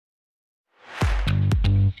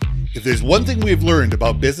If there's one thing we've learned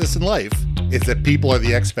about business and life, it's that people are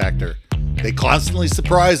the X factor. They constantly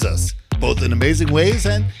surprise us, both in amazing ways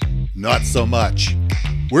and not so much.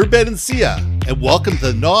 We're Ben and Sia, and welcome to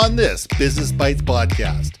the Gnaw on This Business Bites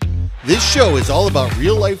podcast. This show is all about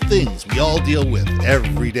real life things we all deal with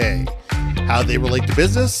every day, how they relate to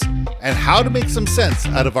business, and how to make some sense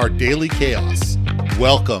out of our daily chaos.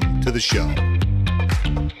 Welcome to the show.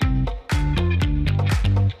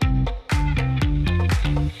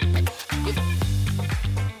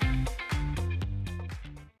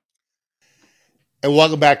 And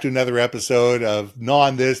welcome back to another episode of Gnaw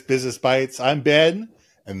on This Business Bites. I'm Ben,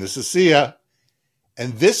 and this is Sia.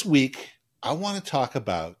 And this week, I want to talk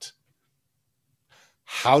about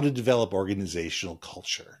how to develop organizational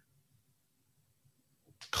culture.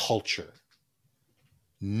 Culture.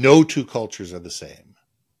 No two cultures are the same.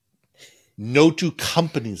 No two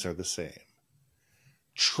companies are the same.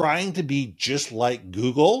 Trying to be just like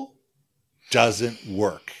Google doesn't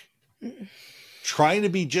work. Trying to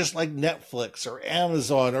be just like Netflix or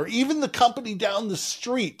Amazon or even the company down the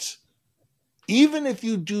street, even if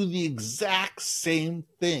you do the exact same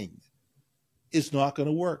thing, is not going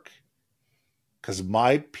to work. Because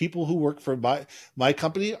my people who work for my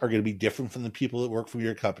company are going to be different from the people that work for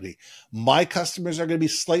your company. My customers are going to be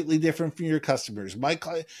slightly different from your customers. My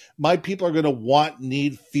people are going to want,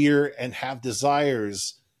 need, fear, and have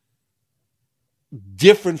desires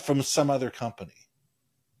different from some other company.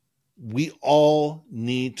 We all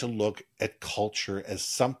need to look at culture as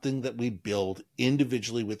something that we build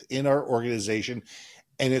individually within our organization,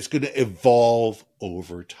 and it's going to evolve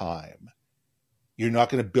over time. You're not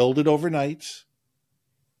going to build it overnight.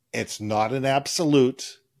 It's not an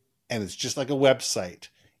absolute, and it's just like a website.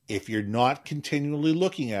 If you're not continually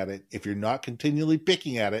looking at it, if you're not continually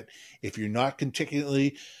picking at it, if you're not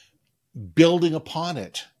continually building upon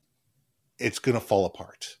it, it's going to fall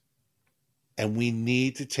apart. And we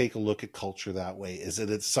need to take a look at culture that way, is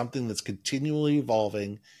that it's something that's continually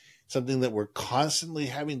evolving, something that we're constantly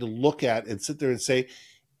having to look at and sit there and say,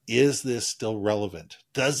 is this still relevant?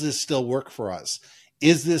 Does this still work for us?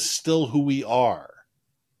 Is this still who we are?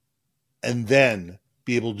 And then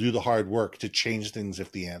be able to do the hard work to change things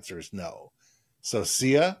if the answer is no. So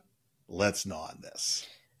Sia, let's gnaw on this.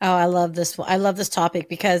 Oh, I love this one. I love this topic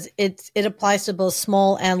because it applies to both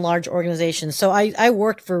small and large organizations. So I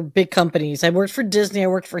worked for big companies. I worked for Disney. I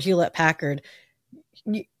worked for Hewlett Packard.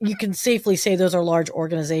 You can safely say those are large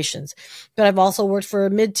organizations. But I've also worked for a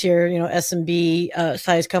mid-tier, SMB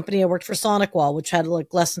size company. I worked for SonicWall, which had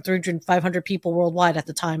like less than 300, 500 people worldwide at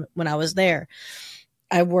the time when I was there.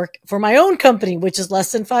 I work for my own company, which is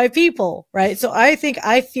less than 5 people, right? So I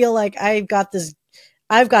feel like I've got this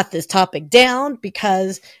topic down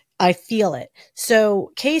because I feel it.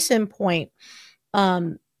 So case in point,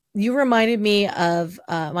 you reminded me of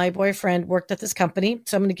my boyfriend worked at this company.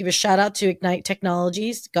 So I'm going to give a shout out to Ignite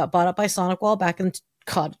Technologies. Got bought up by SonicWall back in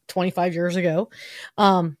 25 years ago.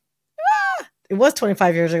 It was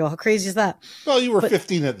 25 years ago. How crazy is that? Well, you were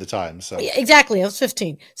 15 at the time. So exactly. I was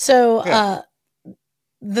 15. So yeah.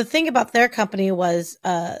 The thing about their company was,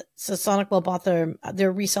 so SonicWall bought their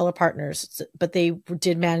reseller partners, but they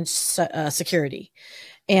did manage security.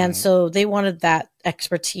 And so they wanted that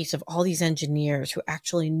expertise of all these engineers who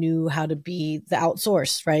actually knew how to be the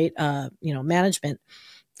outsource, right? Management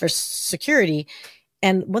for security.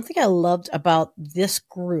 And one thing I loved about this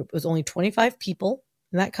group, it was only 25 people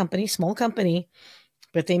in that company, small company,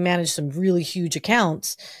 but they managed some really huge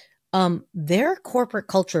accounts. Their corporate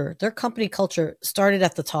culture, their company culture started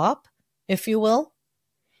at the top, if you will.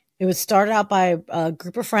 It was started out by a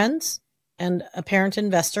group of friends and a parent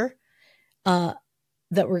investor that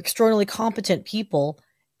were extraordinarily competent people.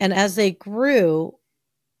 And as they grew,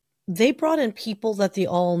 they brought in people that they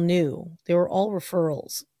all knew. They were all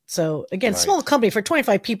referrals. So again, right. Small company for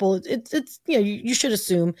 25 people, it's you should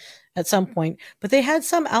assume at some point, but they had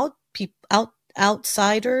some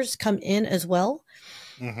outsiders come in as well.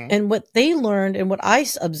 Mm-hmm. And what they learned and what I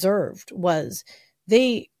observed was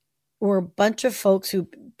they were a bunch of folks who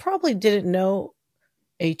probably didn't know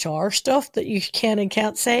HR stuff that you can and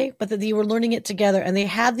can't say, but that they were learning it together and they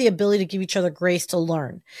had the ability to give each other grace to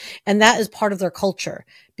learn. And that is part of their culture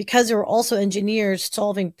because they were also engineers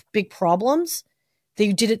solving big problems.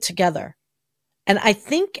 They did it together. And I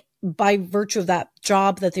think by virtue of that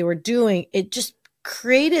job that they were doing, it just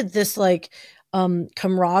created this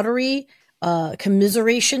camaraderie,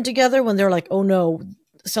 commiseration together when they're like, oh no,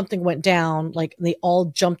 something went down, like they all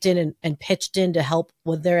jumped in and pitched in to help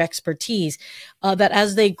with their expertise, that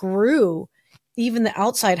as they grew, even the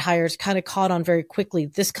outside hires kind of caught on very quickly.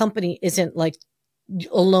 This company isn't like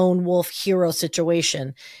a lone wolf hero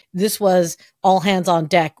situation. This was all hands on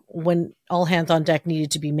deck when all hands on deck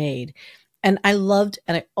needed to be made. And I loved,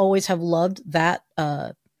 and I always have loved that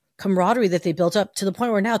camaraderie that they built up to the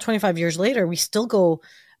point where now, 25 years later, we still go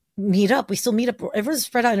meet up. We still meet up. Everyone's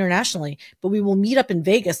spread out internationally, but we will meet up in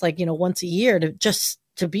Vegas, like, once a year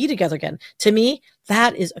to be together again. To me,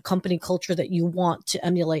 that is a company culture that you want to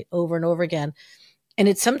emulate over and over again. And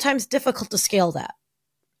it's sometimes difficult to scale that.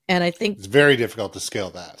 And I think it's very difficult to scale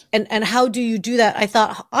that. And how do you do that? I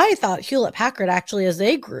thought Hewlett Packard, actually, as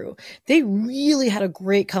they grew, they really had a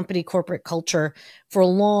great company corporate culture for a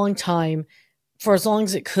long time, for as long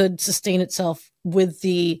as it could sustain itself with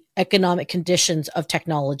the economic conditions of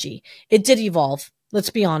technology. It did evolve. Let's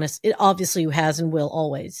be honest. It obviously has and will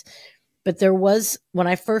always. But there was, when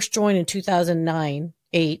I first joined in 2009,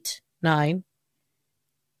 8, 9,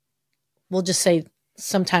 we'll just say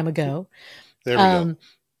some time ago. There we go.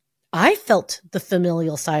 I felt the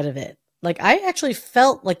familial side of it. Like, I actually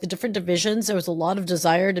felt like the different divisions, there was a lot of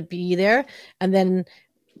desire to be there. And then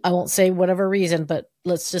I won't say whatever reason, but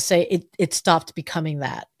let's just say it stopped becoming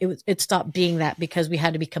that. It stopped being that because we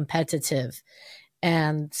had to be competitive.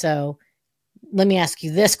 And so let me ask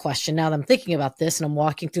you this question now that I'm thinking about this and I'm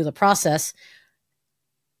walking through the process.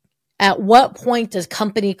 At what point does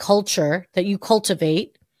company culture that you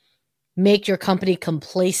cultivate make your company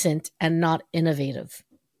complacent and not innovative?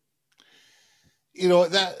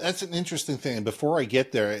 That's an interesting thing. And before I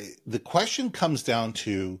get there, the question comes down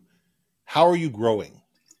to, how are you growing?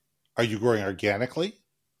 Are you growing organically,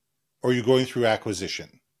 or are you growing through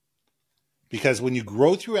acquisition? Because when you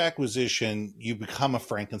grow through acquisition, you become a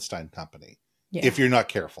Frankenstein company. Yeah. If you're not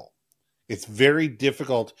careful. It's very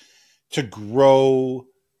difficult to grow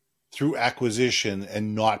through acquisition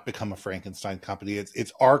and not become a Frankenstein company.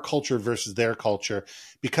 It's our culture versus their culture,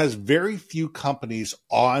 because very few companies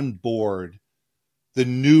onboard the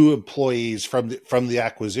new employees from the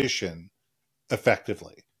acquisition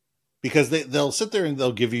effectively, because they'll sit there and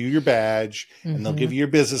they'll give you your badge, mm-hmm. and they'll give you your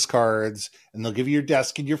business cards, and they'll give you your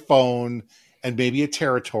desk and your phone and maybe a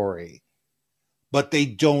territory, but they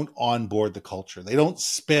don't onboard the culture. They don't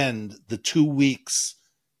spend the 2 weeks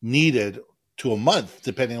needed to a month,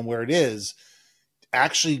 depending on where it is,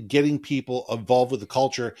 actually getting people involved with the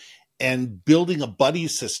culture and building a buddy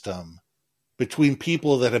system between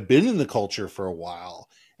people that have been in the culture for a while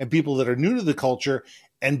and people that are new to the culture,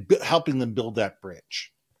 and helping them build that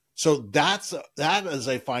bridge. So that, as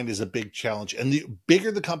I find, is a big challenge. And the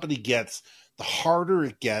bigger the company gets, the harder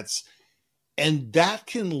it gets. And that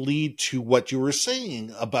can lead to what you were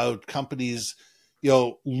saying about companies,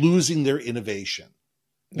 losing their innovation.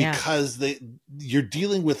 Yeah. Because you're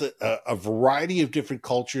dealing with a variety of different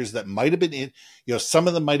cultures that might have been some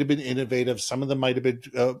of them might have been innovative, some of them might have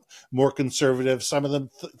been more conservative, some of them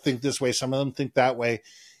think this way, some of them think that way,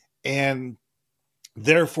 and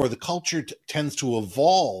therefore the culture tends to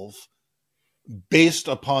evolve based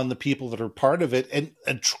upon the people that are part of it, and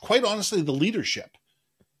quite honestly, the leadership.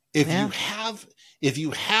 If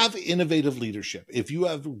you have innovative leadership, if you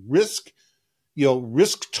have risk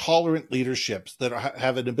tolerant leaderships that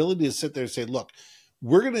have an ability to sit there and say, look,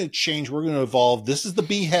 we're going to change, we're going to evolve. This is the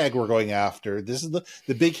BHAG we're going after. This is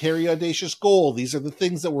the big, hairy, audacious goal. These are the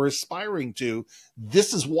things that we're aspiring to.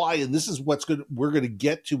 This is why, and this is we're going to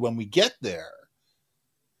get to when we get there.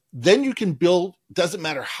 Then you can build, doesn't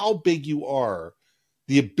matter how big you are,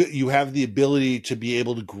 you have the ability to be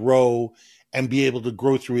able to grow and be able to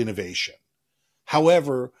grow through innovation.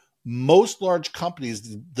 However, most large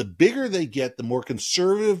companies, the bigger they get, the more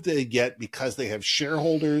conservative they get, because they have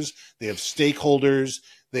shareholders, they have stakeholders,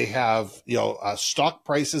 they have stock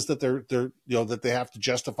prices that they're that they have to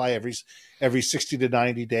justify every 60 to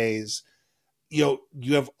 90 days. You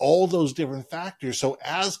have all those different factors. So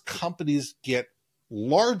as companies get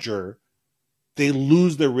larger, they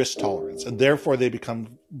lose their risk tolerance, and therefore they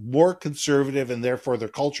become more conservative, and therefore their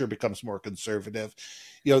culture becomes more conservative.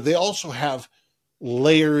 They also have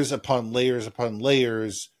layers upon layers upon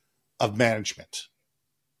layers of management.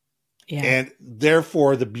 Yeah. And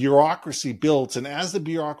therefore the bureaucracy builds. And as the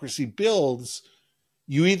bureaucracy builds,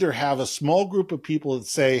 you either have a small group of people that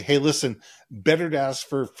say, hey, listen, better to ask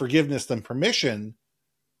for forgiveness than permission.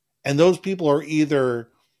 And those people are either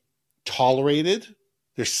tolerated,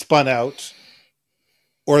 they're spun out,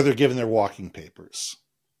 or they're given their walking papers.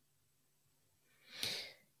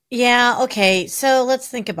 Yeah. Okay. So let's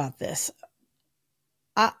think about this.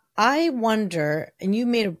 I wonder, and you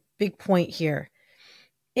made a big point here.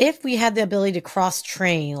 If we had the ability to cross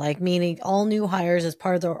train, like meaning all new hires as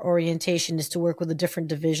part of their orientation is to work with a different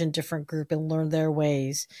division, different group and learn their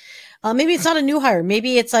ways. Maybe it's not a new hire.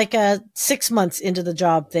 Maybe it's like a 6 months into the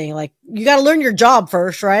job thing. Like you got to learn your job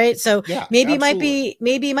first, right? So Yeah, maybe absolutely.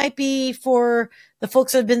 it might be for the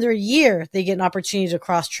folks that have been there a year, they get an opportunity to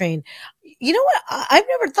cross train. You know what? I've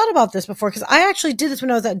never thought about this before because I actually did this when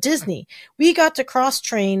I was at Disney. We got to cross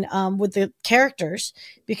train with the characters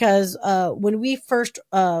because when we first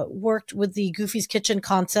worked with the Goofy's Kitchen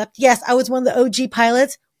concept, yes, I was one of the OG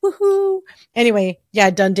pilots. Woohoo! Anyway, yeah, I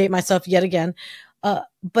done date myself yet again.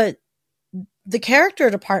 But the character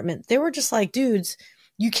department, they were just like, dudes,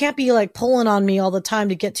 you can't be like pulling on me all the time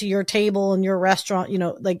to get to your table and your restaurant. You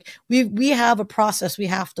know, like we have a process we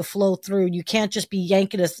have to flow through. You can't just be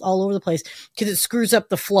yanking us all over the place because it screws up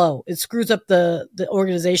the flow. It screws up the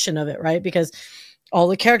organization of it, right? Because all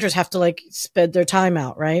the characters have to like spend their time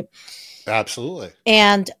out, right? Absolutely.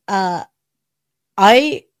 And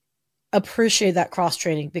I appreciate that cross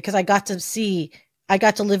training because I got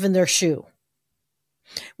to live in their shoe.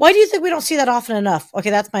 Why do you think we don't see that often enough? Okay,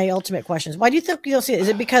 that's my ultimate question. Why do you think we don't see it? Is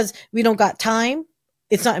it because we don't got time?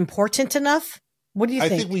 It's not important enough? What do you I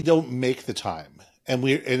think? think we don't make the time, and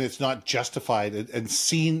it's not justified and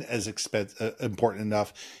seen as important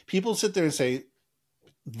enough. People sit there and say,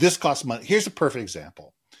 this costs money. Here's a perfect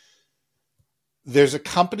example. There's a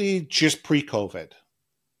company just pre-COVID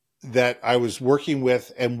that I was working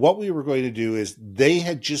with, and what we were going to do is they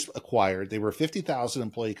had just acquired, they were a 50,000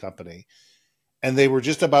 employee company, and they were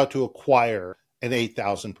just about to acquire an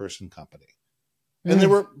 8,000 person company. And they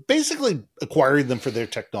were basically acquiring them for their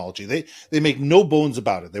technology. They make no bones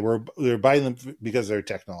about it. They were buying them because of their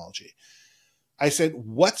technology. I said,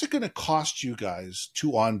 what's it going to cost you guys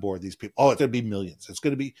to onboard these people? Oh, it's going to be millions. It's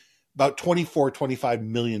going to be about $25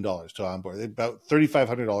 million to onboard. About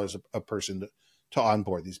 $3,500 a person to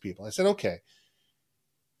onboard these people. I said, okay,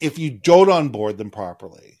 if you don't onboard them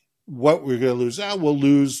properly, what we're going to lose? We'll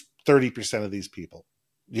lose 30% of these people.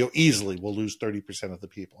 You know, easily we'll lose 30% of the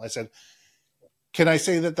people. I said, can I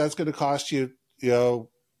say that that's going to cost you,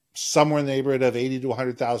 somewhere in the neighborhood of $80,000 to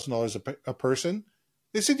 $100,000 a person?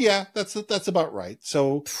 They said, yeah, that's about right.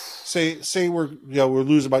 So say we're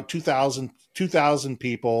losing about 2,000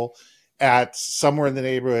 people at somewhere in the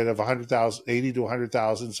neighborhood of 100,000, 80 to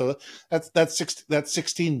 100,000. So that's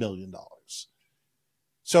 $16 million.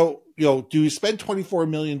 So, do you spend $24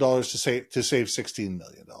 million to save $16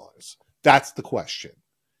 million? That's the question.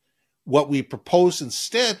 What we proposed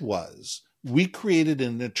instead was we created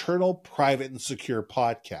an internal, private, and secure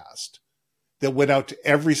podcast that went out to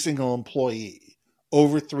every single employee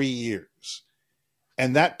over 3 years.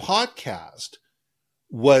 And that podcast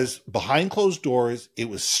was behind closed doors. It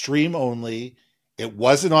was stream only. It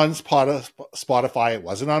wasn't on Spotify. It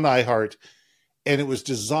wasn't on iHeart. And it was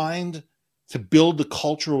designed to build the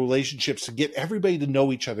cultural relationships, to get everybody to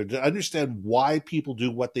know each other, to understand why people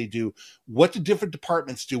do what they do, what the different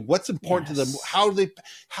departments do, what's important to them, how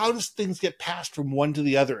does things get passed from one to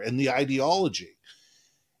the other, and the ideology.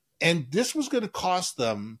 And this was going to cost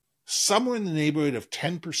them somewhere in the neighborhood of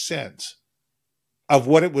 10% of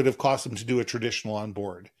what it would have cost them to do a traditional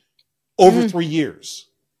onboard over 3 years.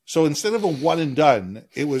 So instead of a one and done,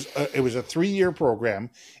 it was a 3-year program.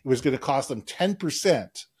 It was going to cost them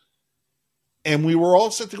 10%. And we were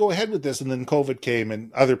all set to go ahead with this, and then COVID came,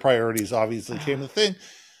 and other priorities obviously came to the thing.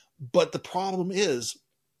 But the problem is,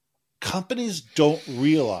 companies don't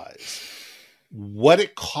realize what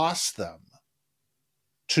it costs them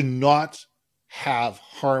to not have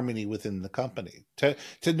harmony within the company, to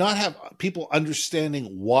not have people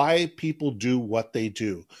understanding why people do what they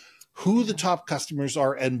do, who the top customers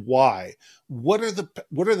are and why, what are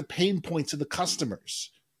the pain points of the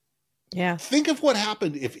customers. Yeah. Think of what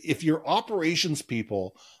happened if your operations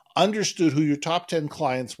people understood who your top 10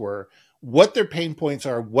 clients were, what their pain points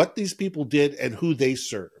are, what these people did, and who they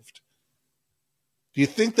served. Do you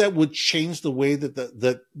think that would change the way that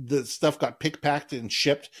the stuff got pick-packed and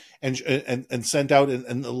shipped and sent out,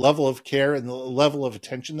 and the level of care and the level of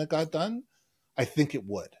attention that got done? I think it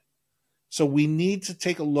would. So we need to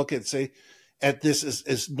take a look at this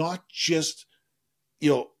as not just,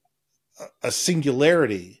 a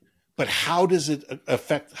singularity, but how does it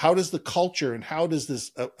affect, how does the culture and how does this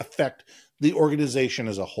affect the organization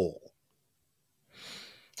as a whole?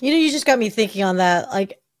 You just got me thinking on that.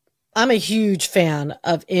 Like, I'm a huge fan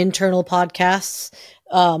of internal podcasts,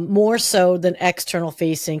 more so than external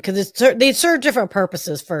facing, because they serve different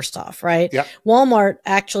purposes. First off, right? Yeah. Walmart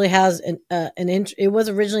actually has it was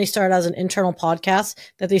originally started as an internal podcast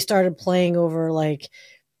that they started playing over like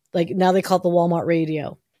now they call it the Walmart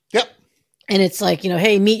Radio. Yep. And it's like,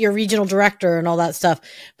 hey, meet your regional director and all that stuff.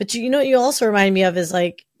 But you also remind me of is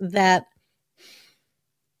like that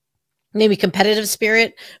maybe competitive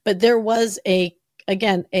spirit, but there was a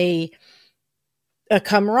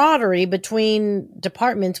camaraderie between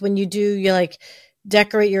departments when you like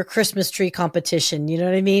decorate your Christmas tree competition. You know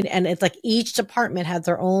what I mean? And it's like each department had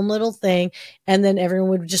their own little thing, and then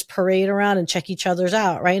everyone would just parade around and check each other's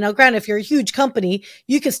out. Right now, granted, if you're a huge company,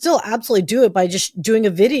 you can still absolutely do it by just doing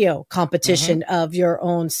a video competition of your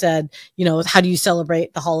own said, how do you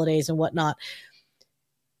celebrate the holidays and whatnot.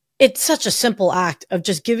 It's such a simple act of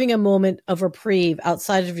just giving a moment of reprieve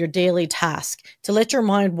outside of your daily task to let your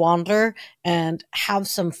mind wander and have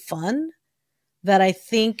some fun that I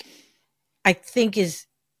think is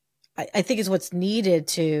what's needed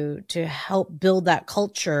to help build that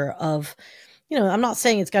culture of, I'm not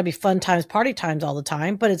saying it's got to be fun times, party times all the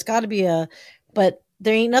time, but it's got to be but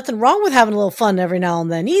there ain't nothing wrong with having a little fun every now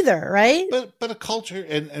and then either, right? But a culture,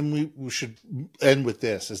 and we should end with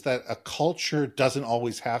this, is that a culture doesn't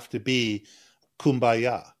always have to be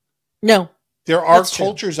kumbaya. No. There are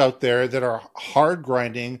cultures out there that are hard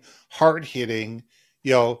grinding, hard hitting,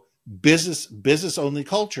 business only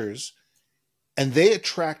cultures, and they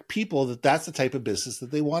attract people that's the type of business that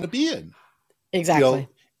they want to be in. Exactly.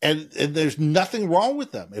 And there's nothing wrong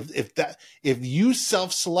with them. If you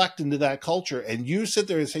self-select into that culture and you sit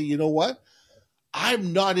there and say, you know what?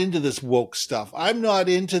 I'm not into this woke stuff. I'm not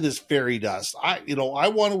into this fairy dust. I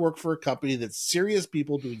want to work for a company that's serious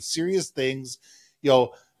people doing serious things. They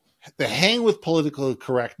hang with political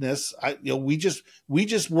correctness. We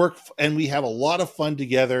just work and we have a lot of fun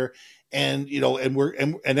together. And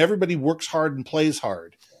and everybody works hard and plays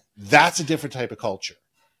hard. That's a different type of culture.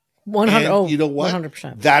 100. You know what?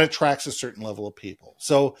 100%. That attracts a certain level of people.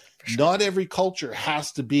 So not every culture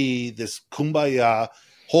has to be this kumbaya,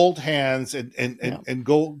 hold hands and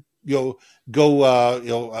go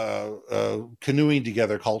canoeing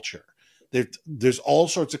together culture. There's all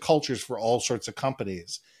sorts of cultures for all sorts of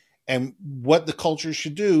companies, and what the culture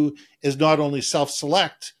should do is not only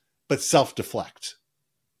self-select but self-deflect.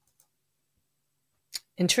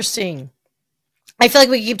 Interesting. I feel like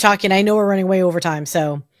we can keep talking. I know we're running way over time,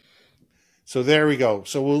 so there we go.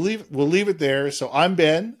 So we'll leave it there. So I'm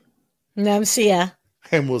Ben. And I'm Sia.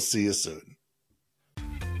 And we'll see you soon.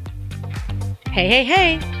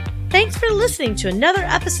 Hey. Thanks for listening to another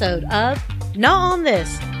episode of Not On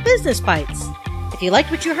This, Business Bites. If you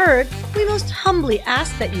liked what you heard, we most humbly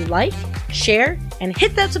ask that you like, share, and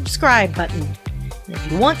hit that subscribe button. And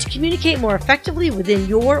if you want to communicate more effectively within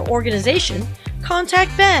your organization,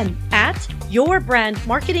 contact Ben at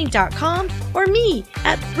yourbrandmarketing.com or me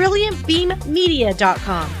at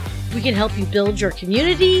brilliantbeammedia.com. We can help you build your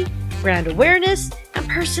community, brand awareness, and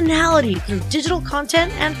personality through digital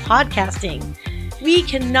content and podcasting. We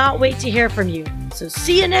cannot wait to hear from you. So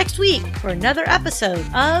see you next week for another episode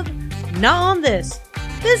of Not On This,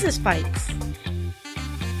 Business Bites.